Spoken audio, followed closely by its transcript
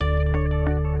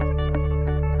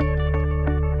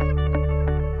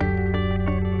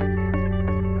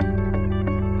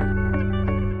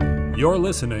You're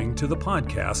listening to the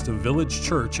podcast of Village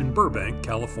Church in Burbank,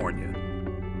 California.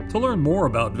 To learn more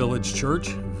about Village Church,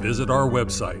 visit our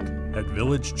website at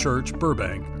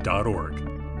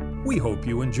villagechurchburbank.org. We hope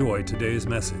you enjoy today's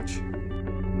message.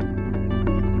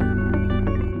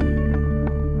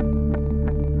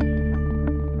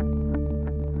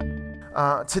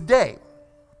 Today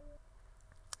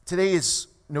is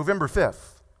November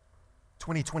 5th,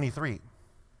 2023.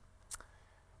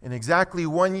 In exactly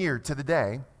 1 year to the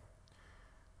day,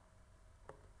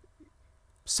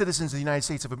 citizens of the United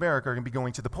States of America are going to be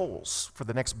going to the polls for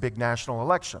the next big national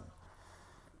election.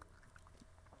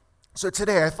 So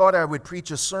today I thought I would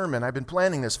preach a sermon. I've been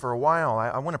planning this for a while.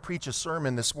 I want to preach a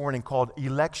sermon this morning called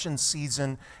Election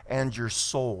Season and Your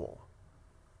Soul.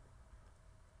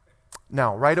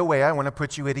 Now, right away, I want to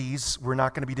put you at ease. We're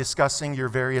not going to be discussing your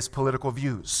various political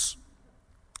views.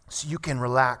 So you can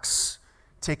relax,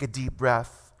 take a deep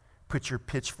breath, put your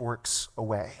pitchforks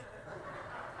away.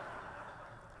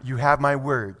 You have my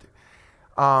word.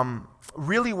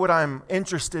 Really what I'm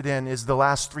interested in is the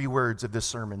last three words of this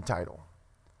sermon title.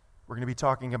 We're going to be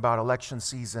talking about election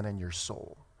season and your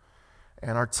soul.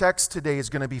 And our text today is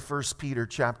going to be 1 Peter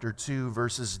chapter 2,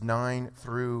 verses 9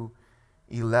 through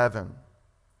 11.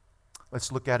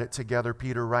 Let's look at it together.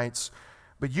 Peter writes,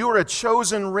 "But you are a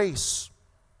chosen race,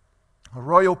 a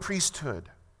royal priesthood,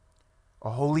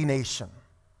 a holy nation,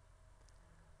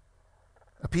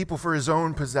 a people for his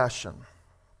own possession,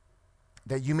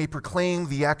 that you may proclaim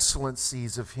the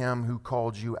excellencies of him who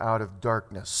called you out of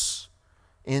darkness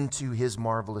into his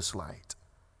marvelous light.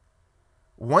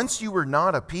 Once you were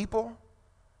not a people,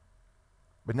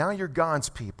 but now you're God's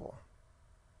people.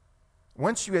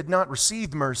 Once you had not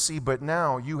received mercy, but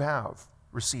now you have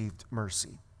received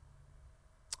mercy.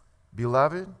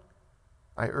 Beloved,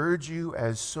 I urge you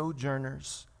as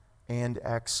sojourners and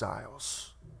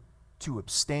exiles to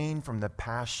abstain from the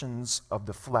passions of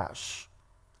the flesh,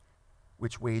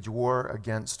 which wage war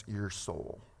against your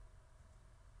soul."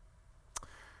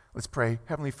 Let's pray.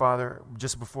 Heavenly Father,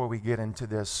 just before we get into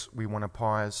this, we want to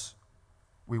pause.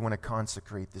 We want to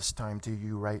consecrate this time to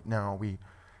you right now.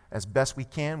 As best we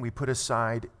can, we put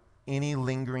aside any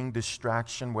lingering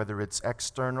distraction, whether it's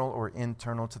external or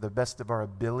internal, to the best of our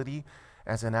ability.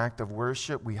 As an act of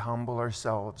worship, we humble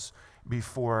ourselves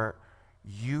before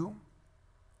you.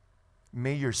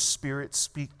 May your Spirit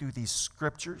speak through these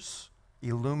scriptures,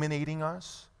 illuminating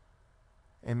us,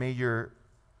 and may your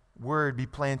word be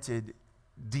planted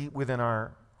deep within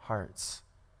our hearts.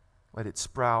 Let it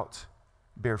sprout,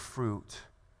 bear fruit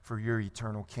for your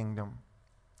eternal kingdom.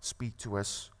 Speak to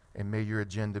us, and may your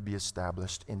agenda be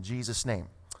established. In Jesus' name,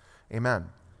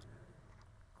 amen.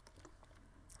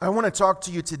 I want to talk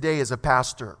to you today as a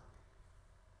pastor.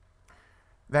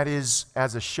 That is,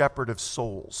 as a shepherd of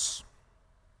souls.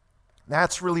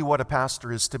 That's really what a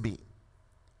pastor is to be.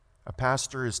 A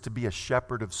pastor is to be a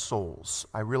shepherd of souls.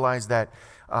 I realize that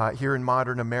here in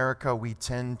modern America, we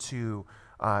tend to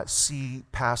see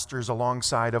pastors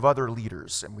alongside of other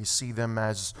leaders, and we see them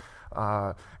as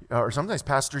or sometimes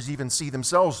pastors even see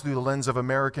themselves through the lens of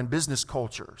American business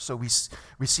culture. So we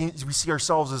see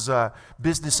ourselves as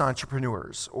business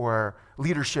entrepreneurs or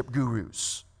leadership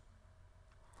gurus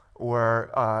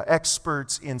or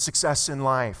experts in success in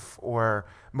life or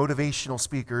motivational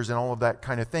speakers and all of that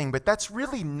kind of thing. But that's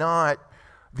really not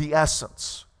the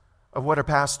essence of what a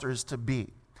pastor is to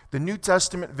be. The New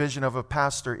Testament vision of a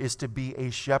pastor is to be a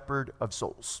shepherd of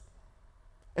souls.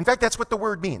 In fact, that's what the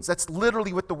word means. That's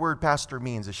literally what the word pastor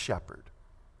means, a shepherd.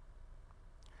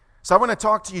 So I want to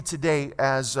talk to you today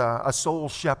as a soul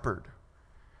shepherd.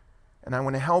 And I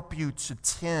want to help you to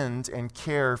tend and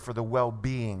care for the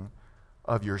well-being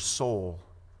of your soul,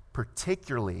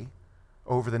 particularly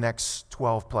over the next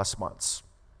 12 plus months.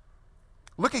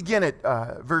 Look again at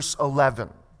verse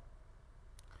 11.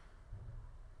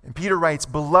 And Peter writes,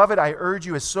 "Beloved, I urge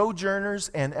you as sojourners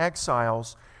and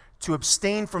exiles to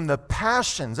abstain from the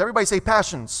passions," everybody say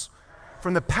passions,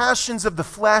 "from the passions of the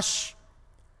flesh,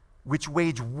 which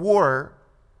wage war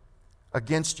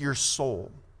against your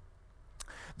soul."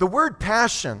 The word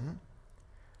passion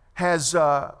has,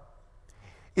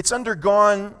 it's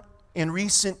undergone in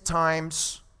recent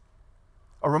times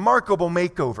a remarkable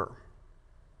makeover.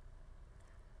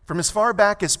 From as far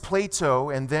back as Plato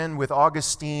and then with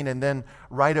Augustine and then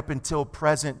right up until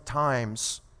present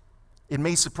times, it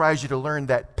may surprise you to learn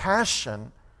that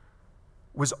passion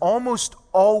was almost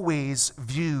always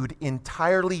viewed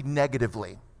entirely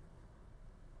negatively.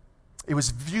 It was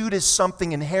viewed as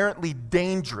something inherently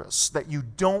dangerous that you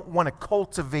don't want to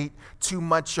cultivate too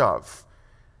much of.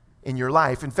 in your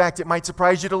life. In fact, it might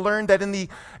surprise you to learn that in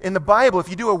the Bible, if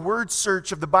you do a word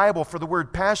search of the Bible for the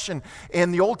word passion,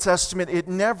 in the Old Testament, it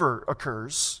never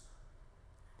occurs.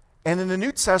 And in the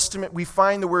New Testament, we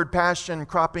find the word passion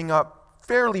cropping up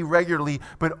fairly regularly,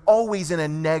 but always in a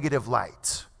negative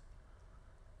light.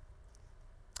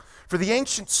 For the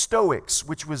ancient Stoics,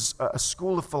 which was a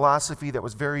school of philosophy that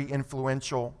was very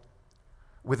influential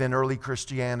within early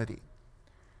Christianity,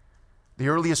 the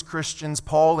earliest Christians,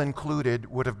 Paul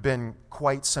included, would have been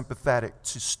quite sympathetic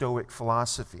to Stoic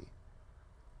philosophy.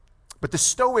 But the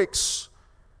Stoics,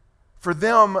 for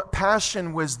them,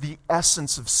 passion was the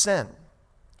essence of sin.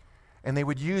 And they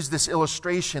would use this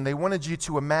illustration. They wanted you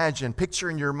to imagine, picture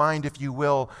in your mind, if you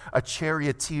will, a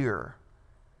charioteer.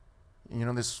 You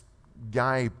know, this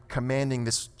guy commanding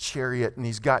this chariot, and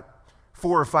he's got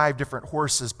 4 or 5 different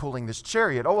horses pulling this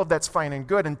chariot. All of that's fine and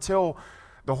good until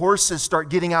the horses start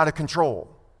getting out of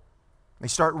control. They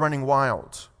start running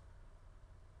wild.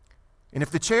 And if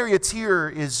the charioteer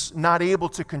is not able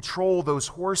to control those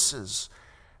horses,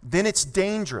 then it's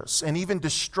dangerous and even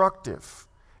destructive.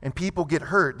 And people get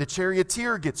hurt. The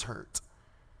charioteer gets hurt.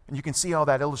 And you can see how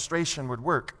that illustration would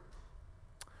work.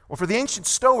 Well, for the ancient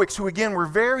Stoics, who again were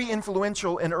very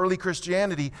influential in early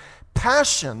Christianity,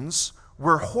 passions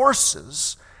were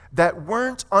horses that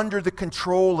weren't under the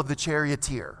control of the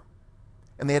charioteer.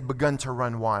 And they had begun to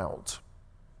run wild.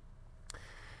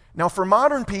 Now, for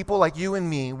modern people like you and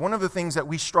me, one of the things that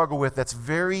we struggle with that's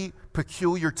very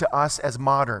peculiar to us as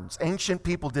moderns, ancient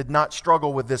people did not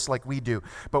struggle with this like we do,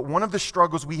 but one of the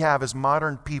struggles we have as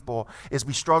modern people is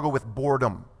we struggle with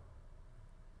boredom.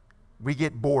 We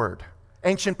get bored.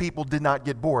 Ancient people did not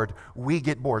get bored. We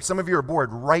get bored. Some of you are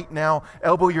bored right now.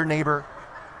 Elbow your neighbor.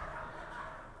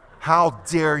 How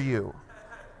dare you?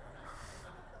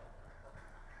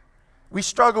 We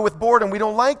struggle with boredom. We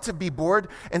don't like to be bored.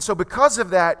 And so because of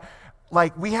that,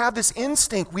 like, we have this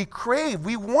instinct, we crave,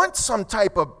 we want some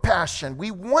type of passion. We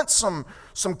want some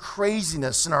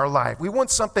craziness in our life. We want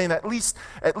something that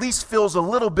at least feels a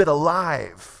little bit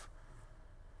alive.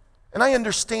 And I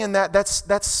understand that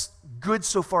that's good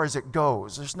so far as it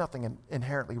goes. There's nothing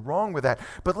inherently wrong with that.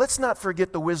 But let's not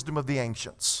forget the wisdom of the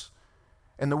ancients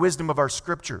and the wisdom of our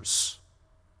scriptures,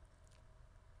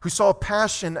 who saw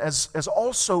passion as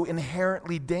also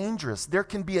inherently dangerous. There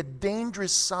can be a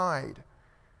dangerous side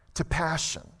to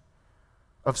passion,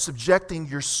 of subjecting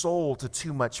your soul to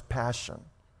too much passion.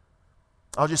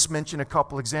 I'll just mention a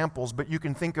couple examples, but you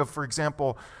can think of, for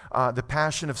example, the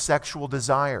passion of sexual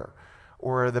desire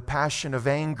or the passion of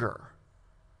anger.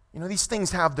 You know, these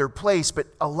things have their place, but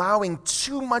allowing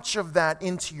too much of that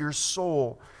into your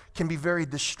soul can be very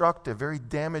destructive, very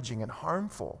damaging, and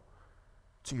harmful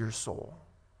to your soul.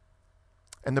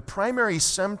 And the primary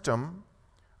symptom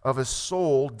of a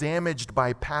soul damaged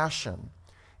by passion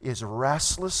is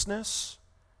restlessness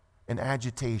and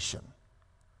agitation.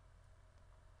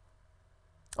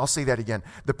 I'll say that again.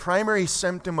 The primary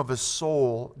symptom of a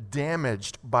soul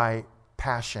damaged by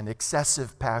passion,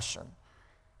 excessive passion,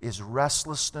 is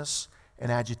restlessness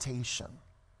and agitation.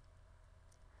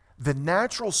 The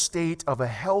natural state of a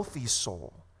healthy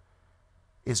soul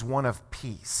is one of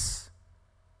peace.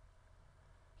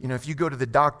 You know, if you go to the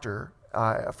doctor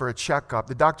for a checkup,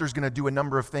 the doctor's going to do a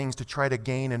number of things to try to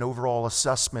gain an overall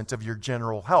assessment of your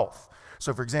general health.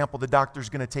 So, for example, the doctor's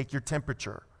going to take your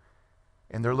temperature,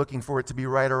 and they're looking for it to be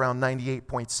right around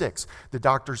 98.6. The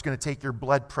doctor's going to take your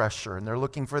blood pressure, and they're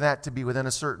looking for that to be within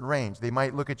a certain range. They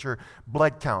might look at your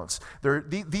blood counts.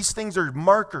 These things are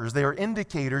markers. They are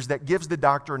indicators that gives the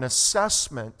doctor an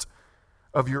assessment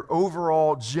of your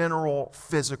overall general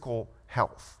physical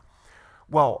health.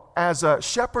 Well, as a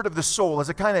shepherd of the soul, as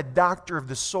a kind of doctor of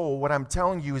the soul, what I'm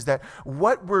telling you is that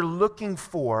what we're looking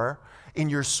for in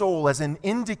your soul as an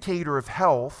indicator of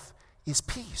health is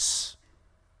peace.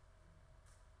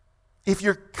 If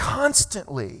you're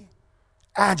constantly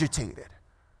agitated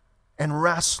and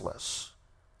restless,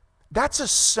 that's a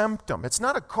symptom. It's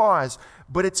not a cause,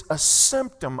 but it's a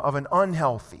symptom of an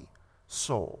unhealthy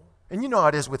soul. And you know how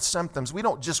it is with symptoms. We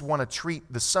don't just want to treat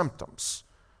the symptoms.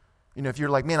 You know, if you're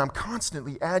like, man, I'm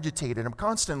constantly agitated, I'm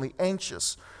constantly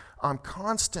anxious, I'm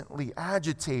constantly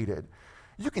agitated,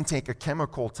 you can take a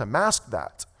chemical to mask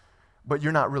that, but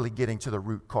you're not really getting to the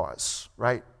root cause,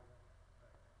 right?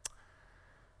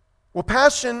 Well,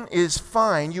 passion is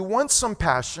fine. You want some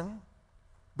passion,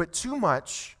 but too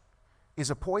much is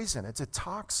a poison. It's a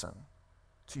toxin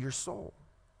to your soul.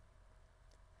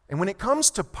 And when it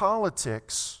comes to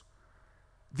politics,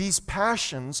 these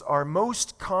passions are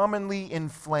most commonly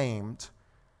inflamed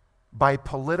by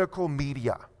political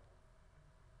media.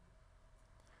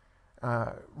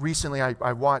 Recently,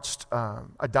 I watched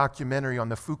a documentary on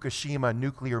the Fukushima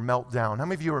nuclear meltdown. How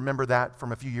many of you remember that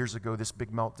from a few years ago, this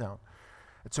big meltdown?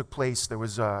 It took place. There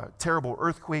was a terrible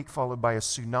earthquake followed by a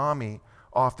tsunami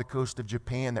off the coast of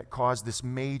Japan that caused this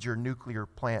major nuclear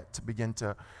plant to begin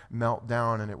to melt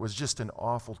down, and it was just an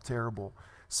awful, terrible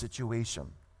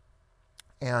situation.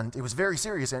 And it was very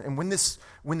serious. And when this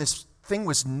thing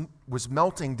was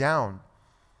melting down,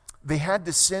 they had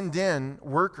to send in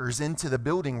workers into the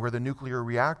building where the nuclear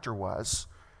reactor was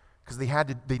because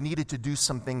they needed to do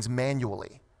some things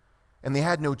manually. And they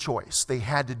had no choice. They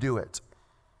had to do it.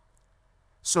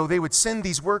 So they would send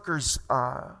these workers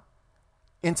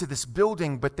into this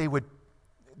building, but they would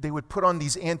put on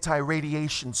these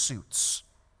anti-radiation suits.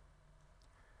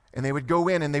 And they would go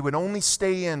in and they would only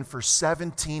stay in for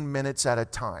 17 minutes at a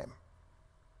time.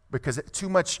 Because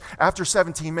after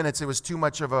 17 minutes, it was too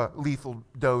much of a lethal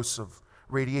dose of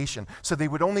radiation. So they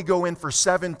would only go in for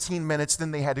 17 minutes,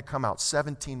 then they had to come out.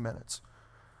 17 minutes.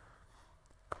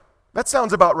 That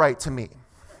sounds about right to me.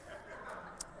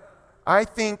 I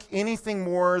think anything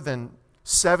more than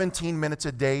 17 minutes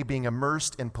a day being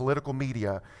immersed in political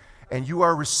media, and you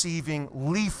are receiving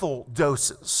lethal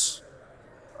doses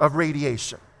of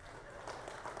radiation.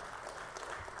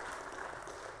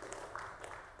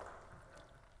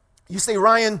 You say,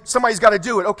 Ryan, somebody's got to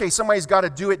do it. Okay, somebody's got to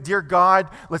do it. Dear God,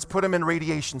 let's put them in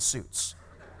radiation suits.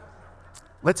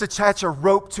 Let's attach a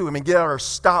rope to him and get out our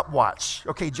stopwatch.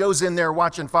 Okay, Joe's in there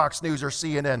watching Fox News or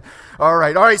CNN. All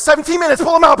right, 17 minutes,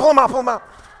 pull him out.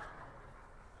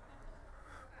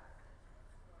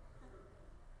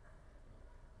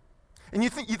 And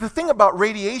the thing about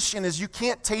radiation is you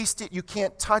can't taste it, you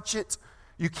can't touch it,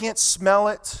 you can't smell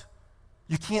it,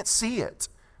 you can't see it,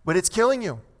 but it's killing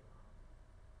you.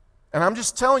 And I'm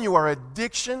just telling you, our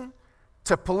addiction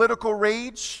to political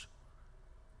rage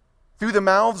through the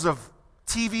mouths of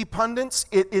TV pundits,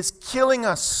 it is killing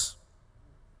us.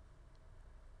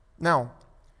 Now,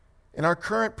 in our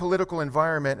current political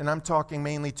environment, and I'm talking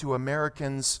mainly to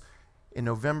Americans in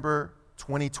November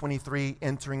 2023,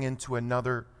 entering into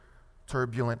another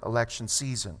turbulent election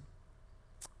season,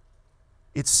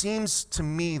 it seems to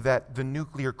me that the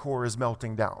nuclear core is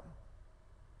melting down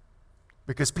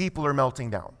because people are melting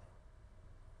down.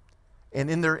 And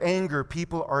in their anger,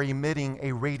 people are emitting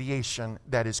a radiation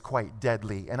that is quite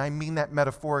deadly. And I mean that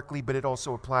metaphorically, but it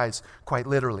also applies quite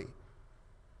literally.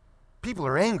 People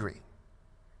are angry.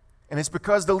 And it's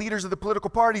because the leaders of the political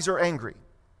parties are angry.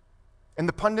 And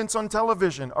the pundits on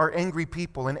television are angry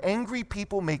people. And angry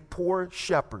people make poor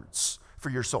shepherds for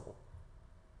your soul.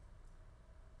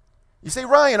 You say,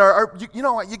 Ryan,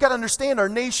 you got to understand our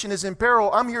nation is in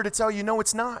peril. I'm here to tell you, no,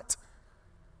 it's not.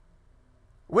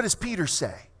 What does Peter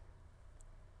say?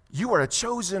 You are a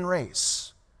chosen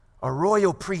race, a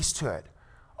royal priesthood,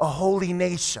 a holy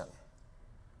nation.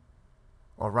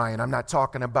 Well, Ryan, I'm not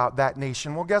talking about that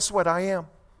nation. Well, guess what? I am.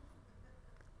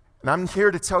 And I'm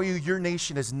here to tell you your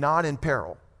nation is not in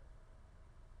peril.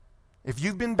 If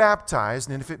you've been baptized,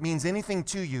 and if it means anything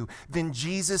to you, then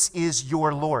Jesus is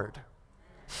your Lord.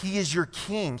 He is your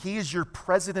King. He is your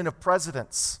President of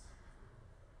Presidents.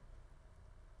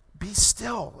 Be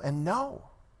still and know.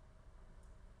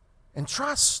 And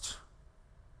trust.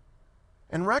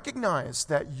 And recognize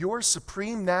that your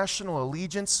supreme national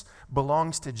allegiance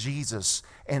belongs to Jesus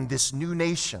and this new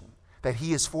nation that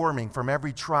He is forming from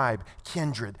every tribe,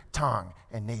 kindred, tongue,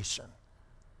 and nation.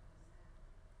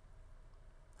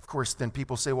 Of course, then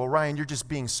people say, well, Ryan, you're just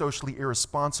being socially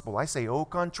irresponsible. I say, au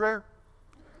contraire.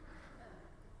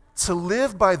 To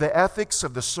live by the ethics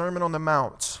of the Sermon on the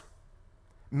Mount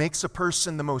makes a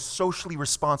person the most socially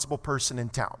responsible person in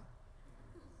town.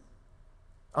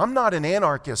 I'm not an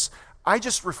anarchist. I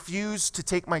just refuse to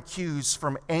take my cues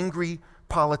from angry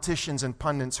politicians and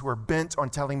pundits who are bent on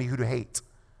telling me who to hate.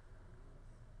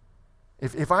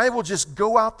 If I will just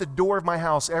go out the door of my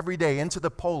house every day into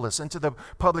the polis, into the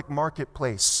public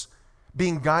marketplace,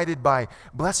 being guided by,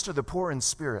 blessed are the poor in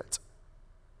spirit,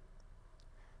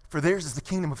 for theirs is the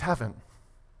kingdom of heaven.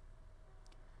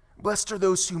 Blessed are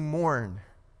those who mourn,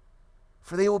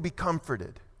 for they will be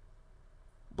comforted.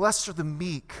 Blessed are the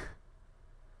meek,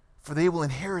 for they will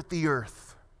inherit the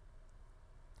earth.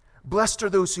 Blessed are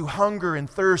those who hunger and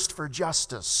thirst for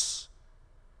justice,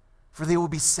 for they will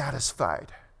be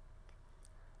satisfied.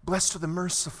 Blessed are the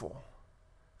merciful,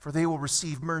 for they will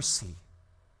receive mercy.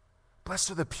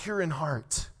 Blessed are the pure in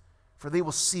heart, for they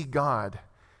will see God.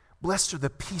 Blessed are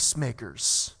the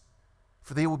peacemakers,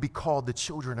 for they will be called the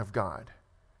children of God.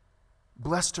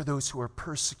 Blessed are those who are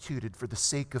persecuted for the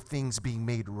sake of things being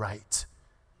made right,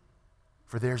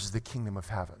 for theirs is the kingdom of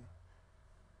heaven.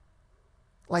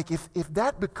 Like if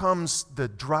that becomes the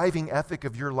driving ethic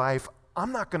of your life,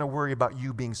 I'm not going to worry about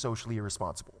you being socially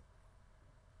irresponsible.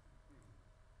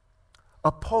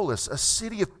 A polis, a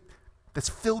city that's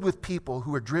filled with people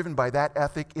who are driven by that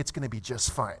ethic, it's going to be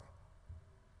just fine.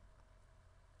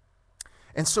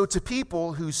 And so to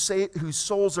people whose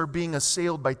souls are being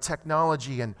assailed by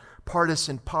technology and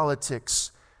partisan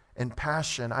politics and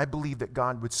passion, I believe that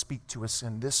God would speak to us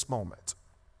in this moment.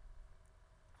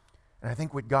 And I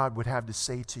think what God would have to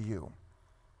say to you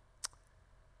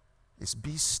is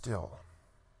be still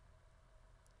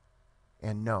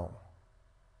and know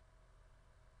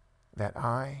that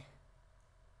I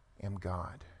am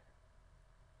God.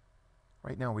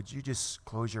 Right now, would you just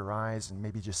close your eyes and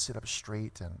maybe just sit up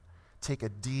straight and take a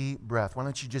deep breath? Why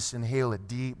don't you just inhale a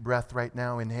deep breath right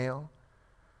now? Inhale.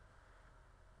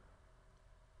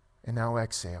 And now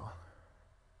exhale.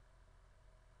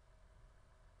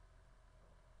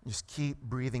 Just keep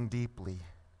breathing deeply.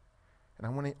 And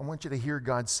I want you to hear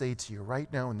God say to you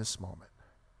right now in this moment,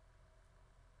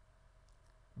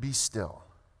 be still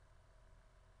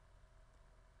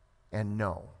and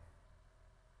know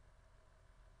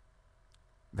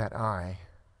that I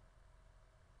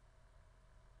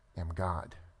am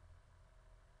God.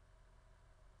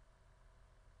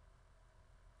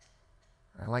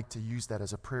 I like to use that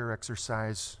as a prayer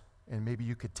exercise, and maybe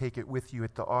you could take it with you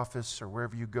at the office or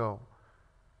wherever you go.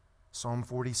 Psalm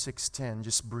 46:10,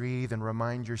 just breathe and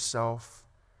remind yourself,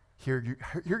 hear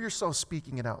yourself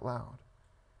speaking it out loud.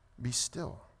 Be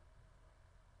still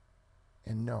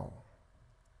and know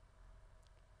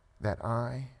that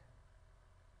I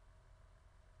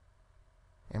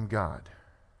am God.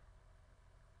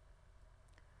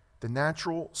 The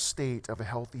natural state of a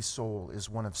healthy soul is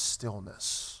one of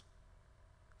stillness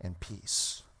and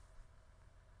peace.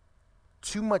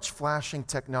 Too much flashing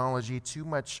technology, too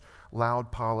much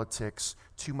loud politics,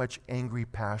 too much angry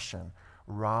passion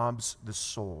robs the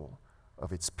soul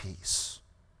of its peace.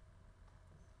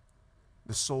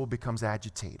 The soul becomes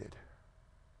agitated.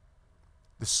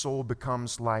 The soul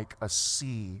becomes like a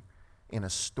sea in a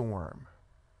storm.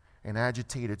 An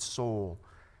agitated soul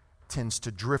tends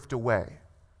to drift away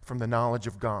from the knowledge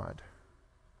of God.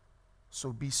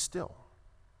 So be still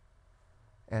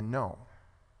and know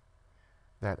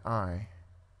that I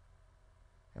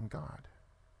am God.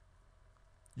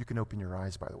 You can open your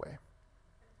eyes, by the way.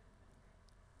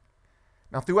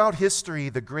 Now, throughout history,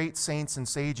 the great saints and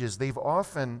sages, they've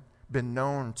often been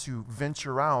known to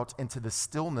venture out into the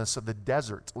stillness of the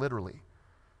desert, literally,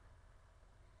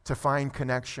 to find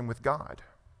connection with God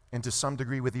and to some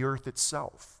degree with the earth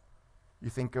itself. You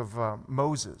think of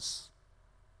Moses.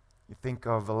 You think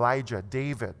of Elijah,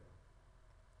 David.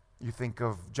 You think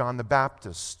of John the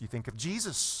Baptist. You think of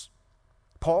Jesus,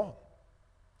 Paul.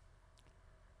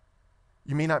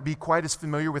 You may not be quite as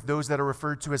familiar with those that are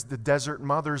referred to as the desert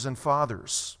mothers and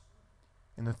fathers.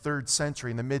 In the 3rd century,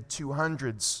 in the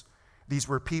mid-200s, these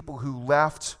were people who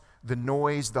left the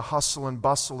noise, the hustle and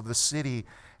bustle of the city,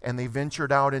 and they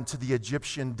ventured out into the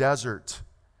Egyptian desert,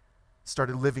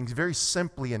 started living very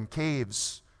simply in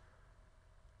caves,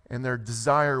 and their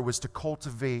desire was to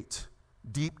cultivate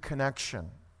deep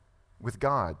connection with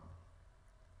God.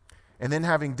 And then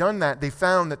having done that, they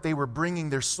found that they were bringing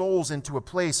their souls into a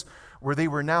place where they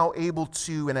were now able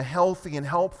to, in a healthy and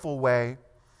helpful way,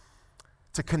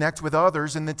 to connect with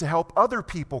others and then to help other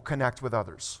people connect with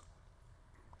others.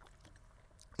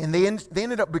 And they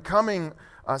ended up becoming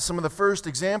some of the first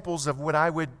examples of what I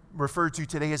would refer to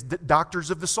today as doctors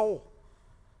of the soul.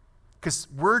 Because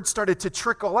word started to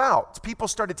trickle out. People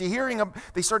started hearing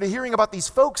about these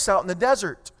folks out in the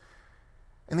desert.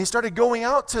 And they started going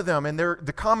out to them. And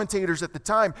the commentators at the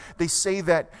time, they say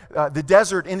that the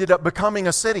desert ended up becoming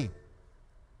a city.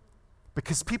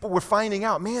 Because people were finding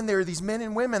out, man, there are these men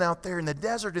and women out there in the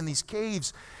desert, in these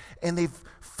caves, and they've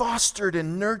fostered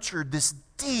and nurtured this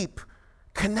deep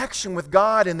connection with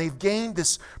God, and they've gained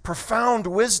this profound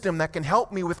wisdom that can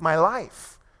help me with my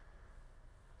life.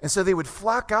 And so they would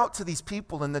flock out to these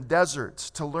people in the desert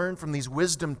to learn from these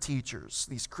wisdom teachers,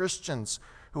 these Christians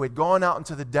who had gone out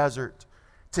into the desert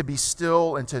to be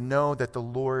still and to know that the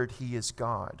Lord, He is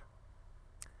God.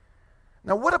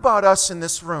 Now, what about us in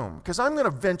this room? Because I'm going to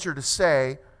venture to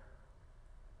say,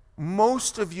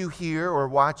 most of you here or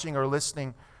watching or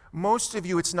listening, most of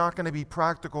you, it's not going to be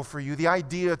practical for you. The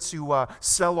idea to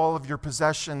sell all of your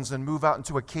possessions and move out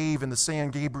into a cave in the San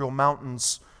Gabriel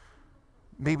Mountains,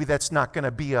 maybe that's not going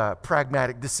to be a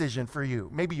pragmatic decision for you.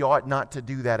 Maybe you ought not to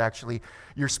do that, actually.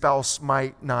 Your spouse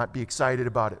might not be excited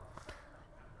about it.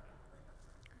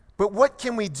 But what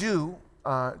can we do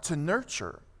to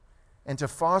nurture and to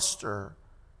foster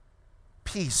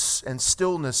peace and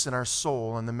stillness in our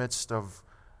soul in the midst of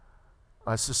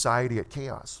a society at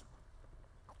chaos.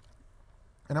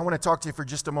 And I want to talk to you for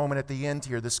just a moment at the end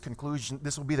here, this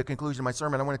will be the conclusion of my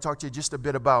sermon. I want to talk to you just a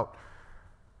bit about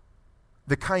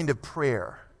the kind of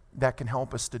prayer that can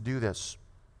help us to do this.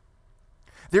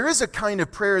 There is a kind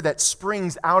of prayer that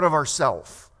springs out of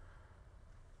ourselves,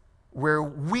 where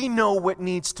we know what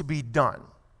needs to be done,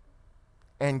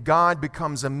 and God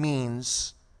becomes a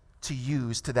means to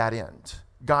use to that end.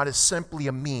 God is simply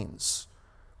a means.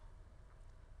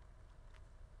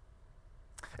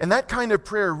 And that kind of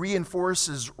prayer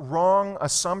reinforces wrong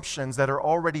assumptions that are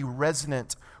already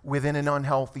resonant within an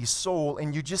unhealthy soul,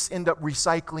 and you just end up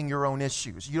recycling your own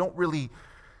issues. You don't really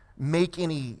make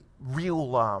any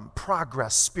real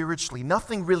progress spiritually.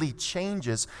 Nothing really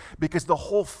changes because the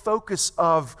whole focus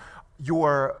of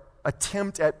your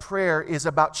attempt at prayer is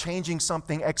about changing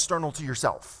something external to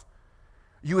yourself.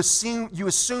 You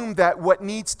assume that what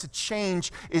needs to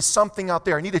change is something out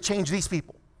there. I need to change these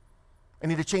people. I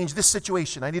need to change this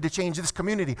situation. I need to change this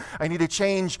community. We need to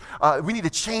change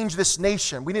this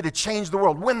nation. We need to change the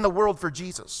world, win the world for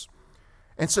Jesus.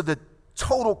 And so the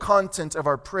total content of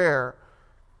our prayer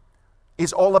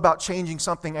is all about changing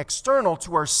something external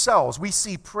to ourselves. We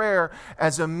see prayer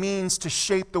as a means to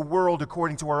shape the world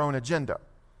according to our own agenda.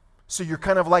 So you're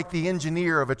kind of like the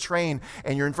engineer of a train,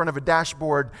 and you're in front of a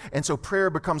dashboard, and so prayer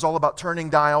becomes all about turning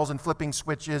dials and flipping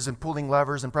switches and pulling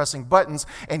levers and pressing buttons,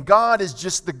 and God is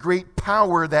just the great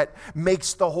power that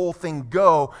makes the whole thing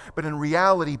go. But in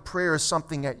reality, prayer is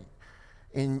something that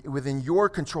within your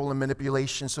control and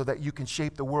manipulation so that you can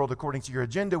shape the world according to your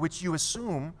agenda, which you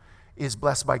assume is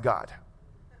blessed by God.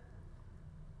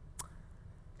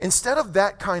 Instead of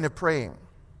that kind of praying,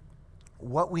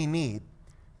 what we need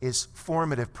is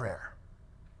formative prayer.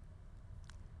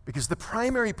 Because the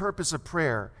primary purpose of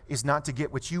prayer is not to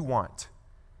get what you want.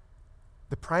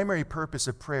 The primary purpose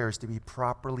of prayer is to be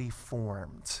properly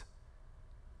formed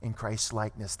in Christ's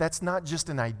likeness. That's not just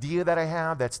an idea that I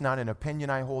have. That's not an opinion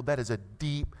I hold. That is a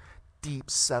deep, deep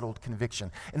settled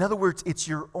conviction. In other words, it's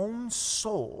your own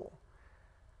soul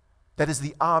that is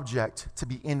the object to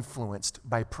be influenced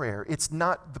by prayer. It's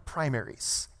not the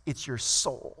primaries. It's your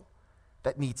soul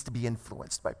that needs to be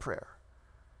influenced by prayer.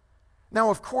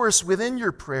 Now, of course, within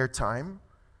your prayer time,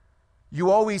 you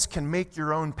always can make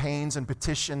your own pains and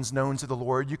petitions known to the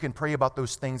Lord. You can pray about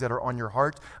those things that are on your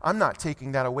heart. I'm not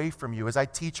taking that away from you. As I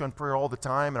teach on prayer all the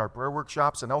time in our prayer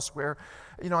workshops and elsewhere,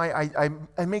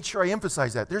 I make sure I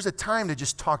emphasize that. There's a time to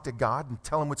just talk to God and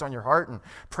tell Him what's on your heart and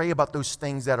pray about those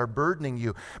things that are burdening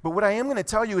you. But what I am going to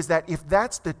tell you is that if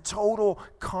that's the total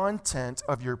content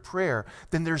of your prayer,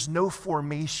 then there's no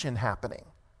formation happening.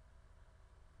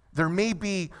 There may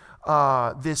be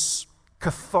this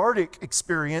cathartic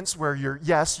experience where you're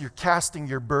casting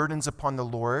your burdens upon the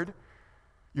Lord.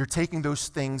 You're taking those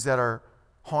things that are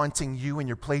haunting you in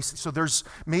your place. So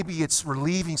maybe it's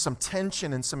relieving some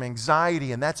tension and some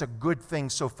anxiety, and that's a good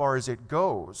thing so far as it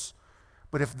goes.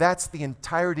 But if that's the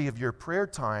entirety of your prayer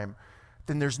time,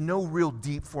 then there's no real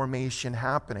deep formation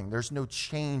happening. There's no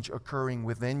change occurring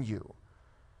within you,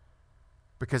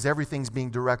 because everything's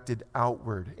being directed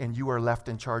outward, and you are left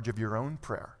in charge of your own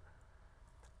prayer.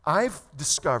 I've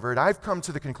come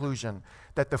to the conclusion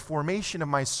that the formation of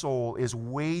my soul is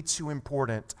way too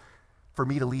important for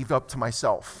me to leave up to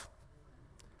myself.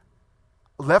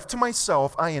 Left to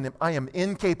myself, I am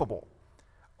incapable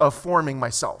of forming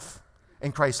myself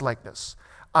in Christ's likeness.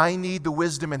 I need the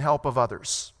wisdom and help of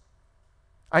others.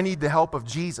 I need the help of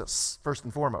Jesus, first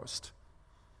and foremost.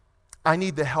 I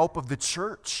need the help of the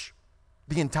church,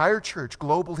 the entire church,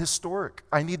 global, historic.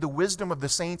 I need the wisdom of the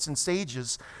saints and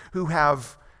sages who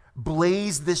have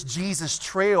blazed this Jesus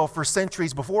trail for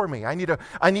centuries before me. I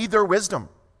need their wisdom.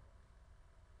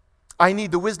 I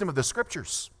need the wisdom of the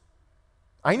Scriptures.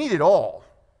 I need it all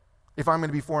if I'm going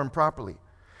to be formed properly.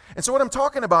 And so what I'm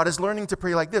talking about is learning to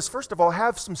pray like this. First of all,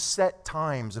 have some set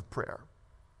times of prayer.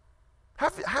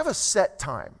 Have a set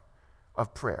time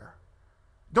of prayer.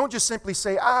 Don't just simply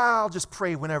say, I'll just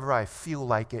pray whenever I feel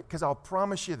like it, because I'll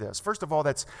promise you this. First of all,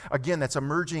 that's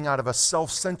emerging out of a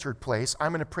self-centered place.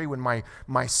 I'm going to pray when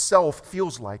myself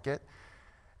feels like it.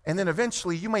 And then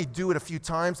eventually you may do it a few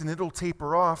times and it'll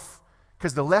taper off,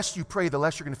 because the less you pray, the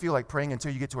less you're going to feel like praying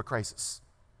until you get to a crisis.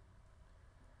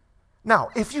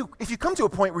 Now, if you come to a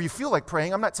point where you feel like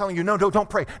praying, I'm not telling you, no, don't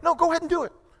pray. No, go ahead and do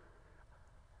it.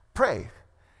 Pray.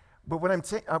 But what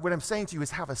I'm saying to you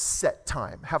is have a set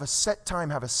time. Have a set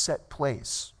time, have a set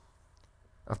place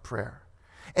of prayer.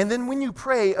 And then when you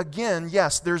pray, again,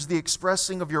 yes, there's the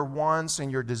expressing of your wants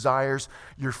and your desires.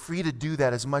 You're free to do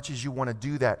that as much as you want to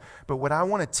do that. But what I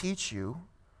want to teach you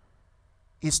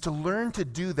is to learn to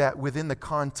do that within the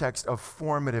context of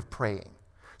formative praying.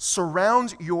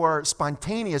 Surround your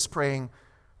spontaneous praying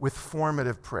with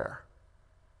formative prayer,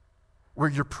 where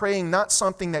you're praying not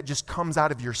something that just comes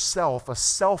out of yourself, a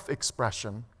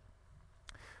self-expression,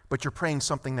 but you're praying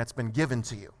something that's been given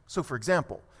to you. So, for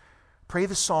example, pray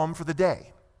the psalm for the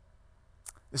day.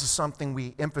 This is something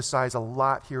we emphasize a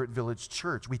lot here at Village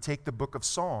Church. We take the book of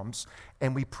Psalms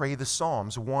and we pray the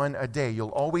Psalms, one a day. You'll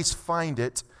always find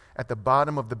it at the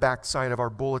bottom of the backside of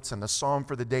our bulletin. The psalm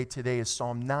for the day today is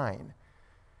Psalm 9.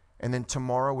 And then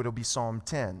tomorrow it'll be Psalm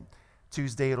 10.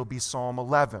 Tuesday it'll be Psalm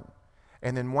 11.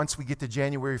 And then once we get to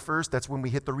January 1st, that's when we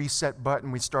hit the reset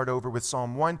button. We start over with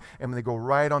Psalm 1, and they go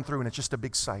right on through, and it's just a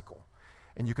big cycle.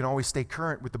 And you can always stay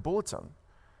current with the bulletin.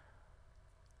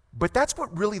 But that's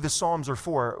what really the Psalms are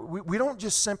for. We don't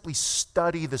just simply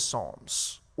study the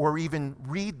Psalms or even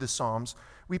read the Psalms.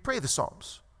 We pray the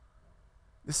Psalms.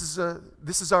 This is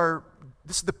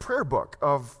the prayer book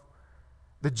of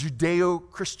the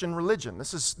Judeo-Christian religion.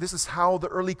 This is how the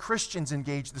early Christians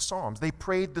engaged the Psalms. They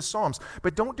prayed the Psalms.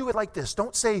 But don't do it like this.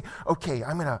 Don't say, okay,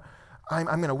 I'm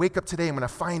gonna wake up today, I'm gonna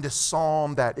find a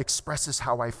psalm that expresses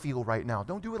how I feel right now.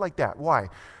 Don't do it like that. Why?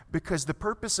 Because the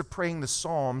purpose of praying the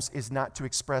Psalms is not to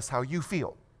express how you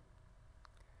feel.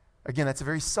 Again, that's a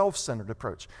very self-centered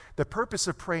approach. The purpose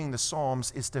of praying the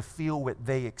Psalms is to feel what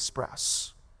they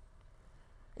express.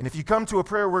 And if you come to a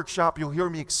prayer workshop, you'll hear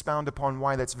me expound upon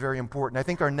why that's very important. I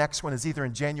think our next one is either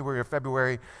in January or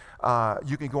February.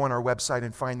 You can go on our website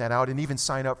and find that out, and even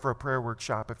sign up for a prayer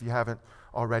workshop if you haven't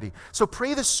already. So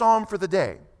pray the psalm for the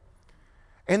day.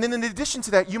 And then in addition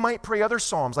to that, you might pray other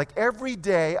psalms. Like every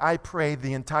day I pray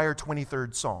the entire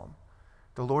 23rd Psalm.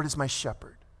 The Lord is my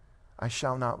shepherd, I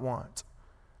shall not want.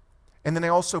 And then I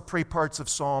also pray parts of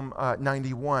Psalm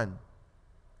 91.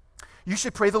 You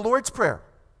should pray the Lord's Prayer.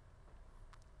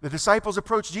 The disciples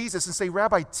approach Jesus and say,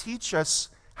 Rabbi, teach us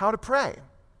how to pray.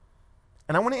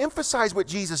 And I want to emphasize what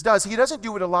Jesus does. He doesn't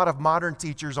do what a lot of modern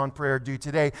teachers on prayer do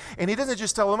today. And he doesn't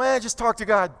just tell them, just talk to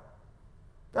God.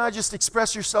 Just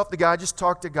express yourself to God. Just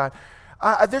talk to God.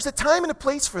 There's a time and a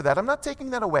place for that. I'm not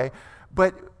taking that away.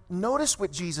 But notice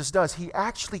what Jesus does. He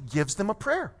actually gives them a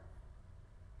prayer.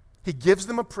 He gives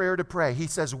them a prayer to pray. He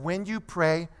says, when you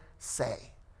pray,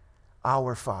 say,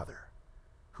 Our Father,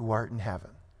 who art in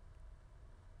heaven.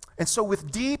 And so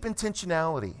with deep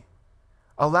intentionality,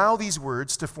 allow these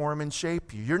words to form and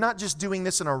shape you. You're not just doing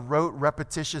this in a rote,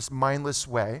 repetitious, mindless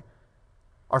way.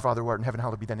 Our Father who art in heaven,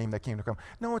 hallowed be thy name, thy kingdom come.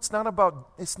 No, it's not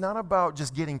about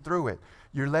just getting through it.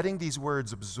 You're letting these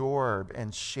words absorb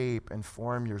and shape and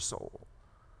form your soul.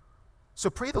 So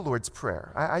pray the Lord's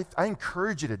Prayer. I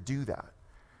encourage you to do that.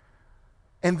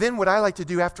 And then what I like to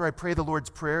do after I pray the Lord's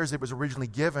Prayer as it was originally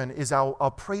given is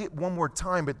I'll pray it one more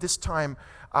time, but this time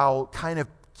I'll kind of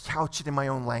couch it in my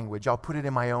own language. I'll put it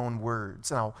in my own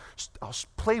words, and I'll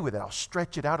play with it. I'll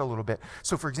stretch it out a little bit.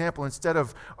 So, for example, instead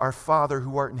of Our Father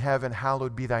who art in heaven,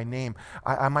 hallowed be thy name,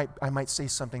 I might say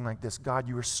something like this: God,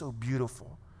 you are so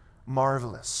beautiful,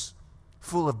 marvelous,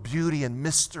 full of beauty and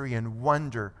mystery and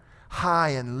wonder, high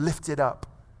and lifted up.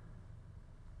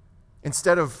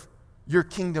 Instead of your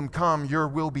kingdom come, your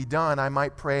will be done, I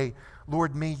might pray,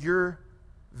 Lord, may your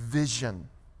vision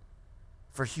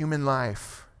for human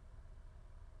life,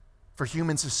 for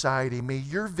human society, may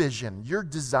your vision, your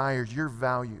desires, your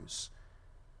values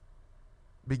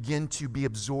begin to be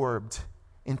absorbed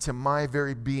into my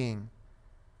very being,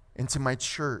 into my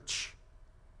church,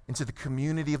 into the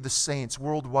community of the saints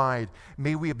worldwide.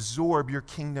 May we absorb your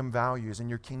kingdom values and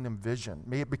your kingdom vision.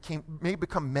 May it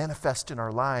become manifest in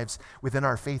our lives within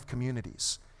our faith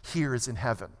communities, here as in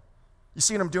heaven. You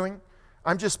see what I'm doing?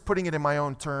 I'm just putting it in my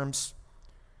own terms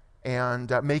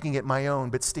and making it my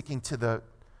own, but sticking to the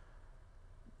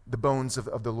bones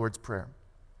of the Lord's Prayer.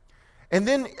 And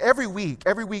then every week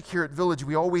here at Village,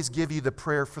 we always give you the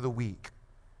prayer for the week.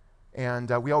 And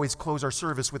we always close our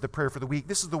service with the prayer for the week.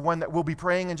 This is the one that we'll be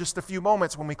praying in just a few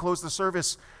moments. When we close the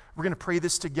service, we're going to pray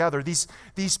this together.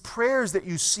 These prayers that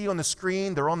you see on the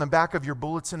screen, they're on the back of your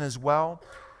bulletin as well.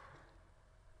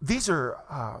 These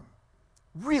are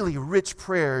really rich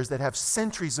prayers that have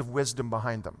centuries of wisdom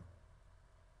behind them.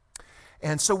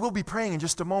 And so we'll be praying in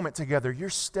just a moment together.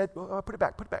 Put it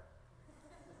back.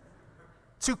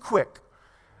 Too quick.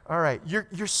 All right.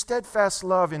 Your steadfast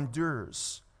love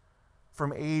endures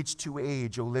from age to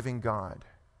age, O living God.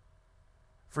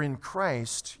 For in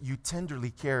Christ you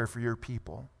tenderly care for your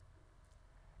people.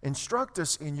 Instruct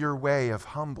us in your way of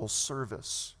humble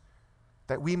service,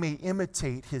 that we may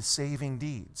imitate his saving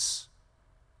deeds,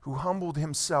 who humbled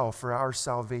himself for our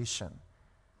salvation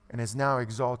and is now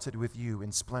exalted with you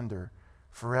in splendor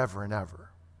forever and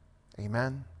ever.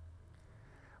 Amen.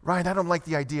 Ryan, I don't like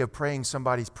the idea of praying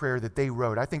somebody's prayer that they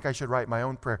wrote. I think I should write my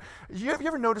own prayer. Have you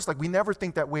ever noticed, like, we never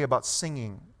think that way about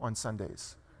singing on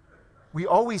Sundays? We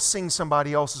always sing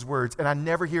somebody else's words, and I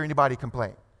never hear anybody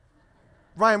complain.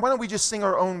 Ryan, why don't we just sing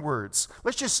our own words?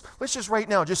 Let's just right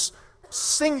now, just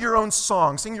sing your own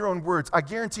song, sing your own words. I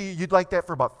guarantee you'd like that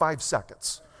for about 5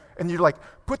 seconds. And you're like,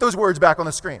 put those words back on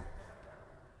the screen.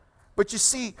 But you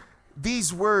see,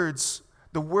 these words,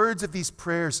 the words of these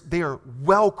prayers, they are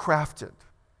well crafted,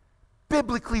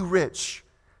 biblically rich,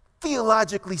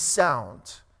 theologically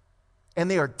sound,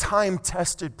 and they are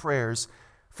time-tested prayers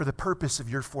for the purpose of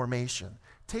your formation.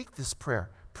 Take this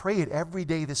prayer. Pray it every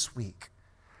day this week.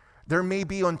 There may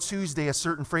be on Tuesday a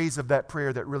certain phrase of that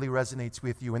prayer that really resonates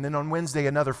with you, and then on Wednesday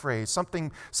another phrase,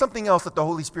 something else that the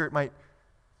Holy Spirit might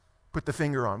put the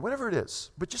finger on, whatever it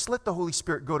is. But just let the Holy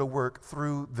Spirit go to work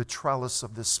through the trellis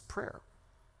of this prayer,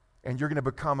 and you're going to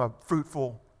become a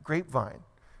fruitful grapevine.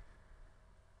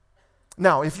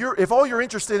 Now, if all you're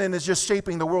interested in is just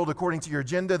shaping the world according to your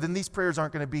agenda, then these prayers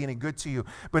aren't going to be any good to you.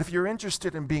 But if you're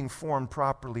interested in being formed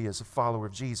properly as a follower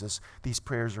of Jesus, these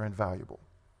prayers are invaluable.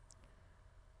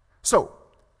 So,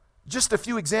 just a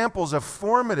few examples of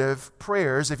formative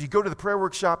prayers. If you go to the prayer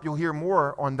workshop, you'll hear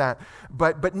more on that.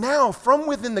 But now, from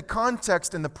within the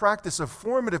context and the practice of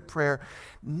formative prayer,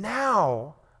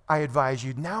 now I advise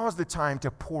you, now is the time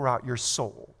to pour out your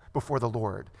soul before the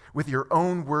Lord with your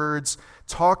own words.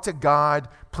 Talk to God,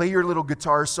 play your little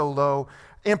guitar solo,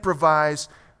 improvise,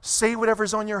 say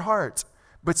whatever's on your heart.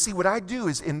 But see, what I do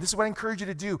is, and this is what I encourage you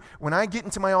to do, when I get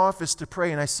into my office to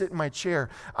pray and I sit in my chair,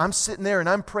 I'm sitting there and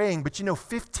I'm praying, but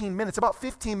about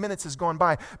 15 minutes has gone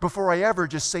by before I ever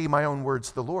just say my own words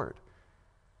to the Lord.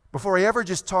 Before I ever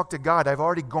just talk to God, I've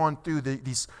already gone through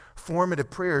these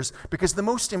formative prayers, because the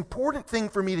most important thing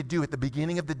for me to do at the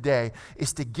beginning of the day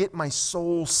is to get my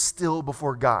soul still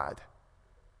before God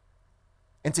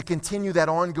and to continue that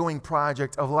ongoing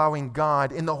project of allowing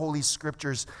God in the Holy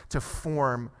Scriptures to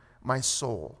form my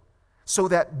soul, so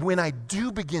that when I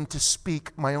do begin to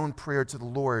speak my own prayer to the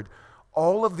Lord,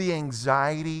 all of the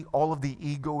anxiety, all of the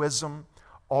egoism,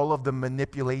 all of the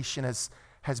manipulation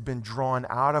has been drawn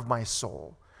out of my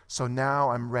soul. So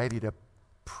now I'm ready to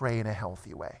pray in a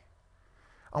healthy way.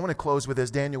 I want to close with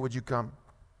this. Daniel, would you come?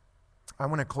 I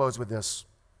want to close with this.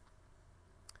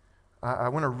 I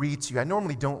want to read to you. I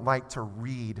normally don't like to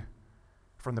read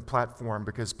from the platform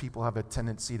because people have a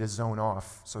tendency to zone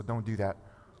off, so don't do that.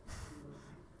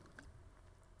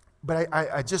 But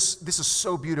this is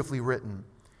so beautifully written.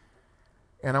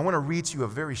 And I want to read to you a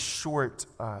very short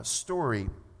story.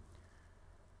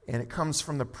 And it comes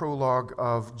from the prologue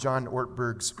of John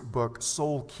Ortberg's book,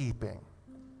 Soul Keeping.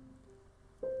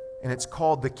 And it's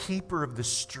called The Keeper of the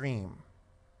Stream.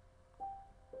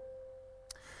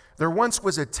 There once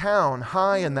was a town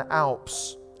high in the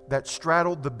Alps that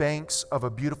straddled the banks of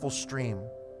a beautiful stream.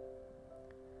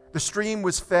 The stream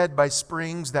was fed by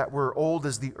springs that were old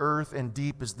as the earth and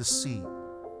deep as the sea.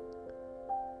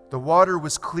 The water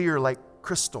was clear like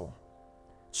crystal.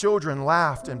 Children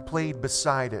laughed and played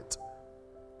beside it.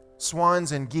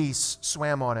 Swans and geese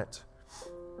swam on it.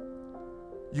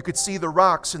 You could see the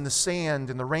rocks and the sand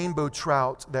and the rainbow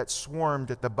trout that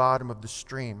swarmed at the bottom of the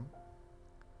stream.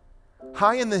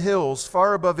 High in the hills,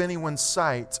 far above anyone's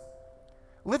sight,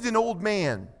 lived an old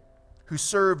man who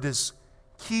served as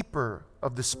keeper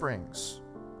of the springs.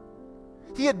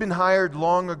 He had been hired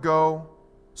long ago,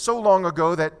 so long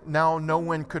ago that now no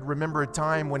one could remember a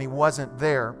time when he wasn't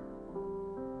there.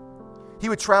 He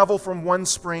would travel from one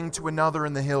spring to another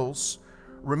in the hills,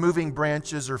 removing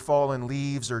branches or fallen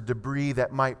leaves or debris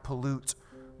that might pollute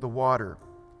the water.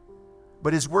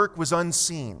 But his work was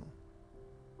unseen.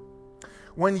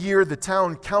 One year, the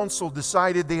town council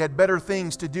decided they had better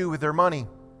things to do with their money.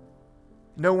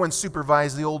 No one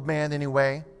supervised the old man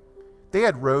anyway. They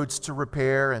had roads to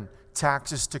repair and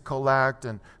taxes to collect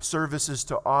and services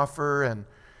to offer, and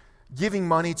giving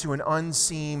money to an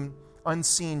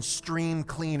unseen stream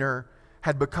cleaner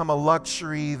had become a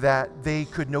luxury that they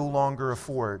could no longer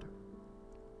afford.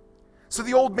 So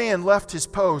the old man left his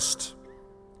post.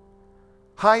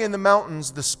 High in the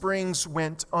mountains, the springs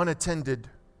went unattended.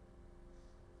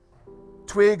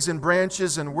 Twigs and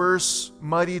branches and worse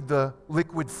muddied the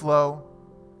liquid flow.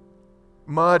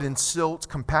 Mud and silt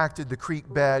compacted the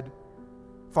creek bed.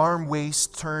 Farm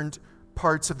waste turned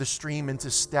parts of the stream into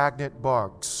stagnant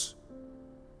bogs.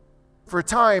 For a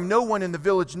time, no one in the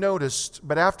village noticed,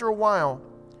 but after a while,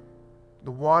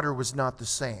 the water was not the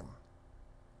same.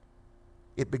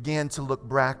 It began to look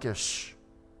brackish.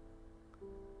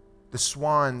 The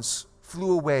swans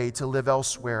flew away to live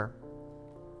elsewhere.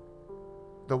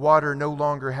 The water no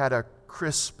longer had a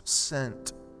crisp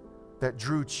scent that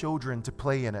drew children to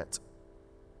play in it.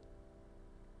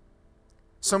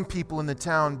 Some people in the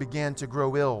town began to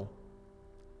grow ill.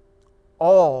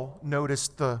 All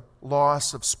noticed the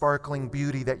loss of sparkling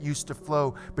beauty that used to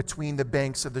flow between the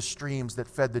banks of the streams that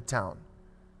fed the town.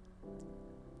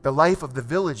 The life of the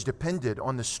village depended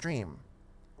on the stream,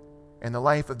 and the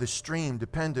life of the stream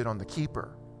depended on the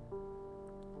keeper.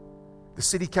 The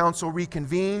city council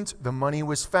reconvened, the money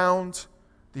was found,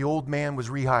 the old man was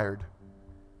rehired.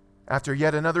 After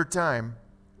yet another time,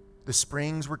 the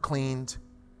springs were cleaned,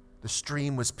 the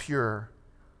stream was pure,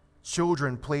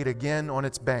 children played again on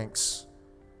its banks,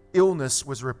 illness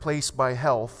was replaced by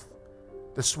health,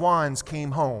 the swans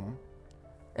came home,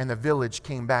 and the village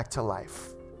came back to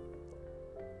life.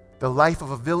 The life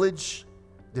of a village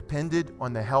depended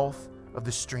on the health of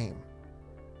the stream.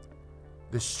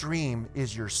 The stream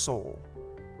is your soul,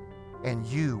 and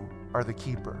you are the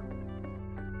keeper.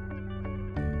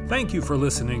 Thank you for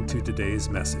listening to today's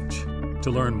message. To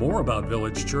learn more about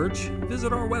Village Church,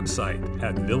 visit our website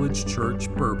at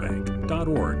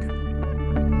villagechurchburbank.org.